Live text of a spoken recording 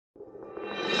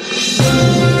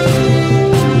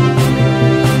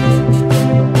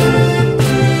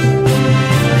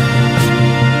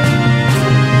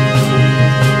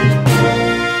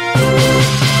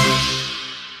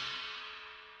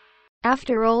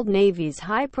after Old Navy's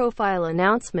high-profile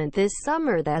announcement this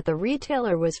summer that the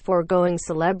retailer was foregoing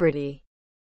celebrity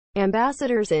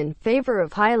ambassadors in favor of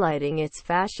highlighting its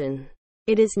fashion.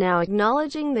 It is now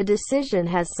acknowledging the decision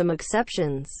has some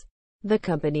exceptions. The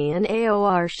company and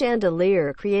AOR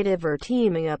Chandelier Creative are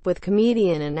teaming up with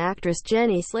comedian and actress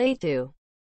Jenny Slate to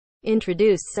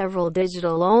introduce several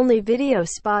digital-only video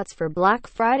spots for Black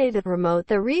Friday to promote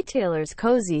the retailer's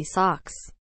Cozy Socks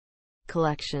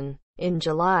collection. In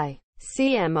July,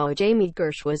 CMO Jamie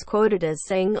Gersch was quoted as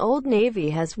saying Old Navy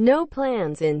has no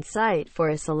plans in sight for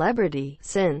a celebrity,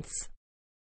 since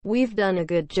we've done a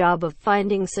good job of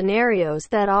finding scenarios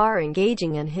that are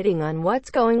engaging and hitting on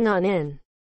what's going on in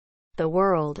the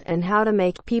world, and how to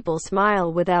make people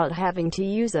smile without having to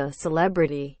use a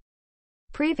celebrity.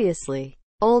 Previously,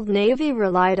 Old Navy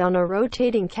relied on a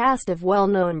rotating cast of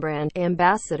well-known brand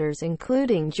ambassadors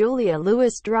including Julia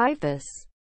Louis-Dreyfus,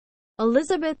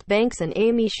 Elizabeth Banks and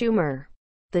Amy Schumer.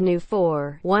 The new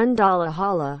 $4 $1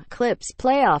 holla clips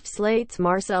play off Slate's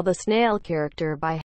Marcel the Snail character by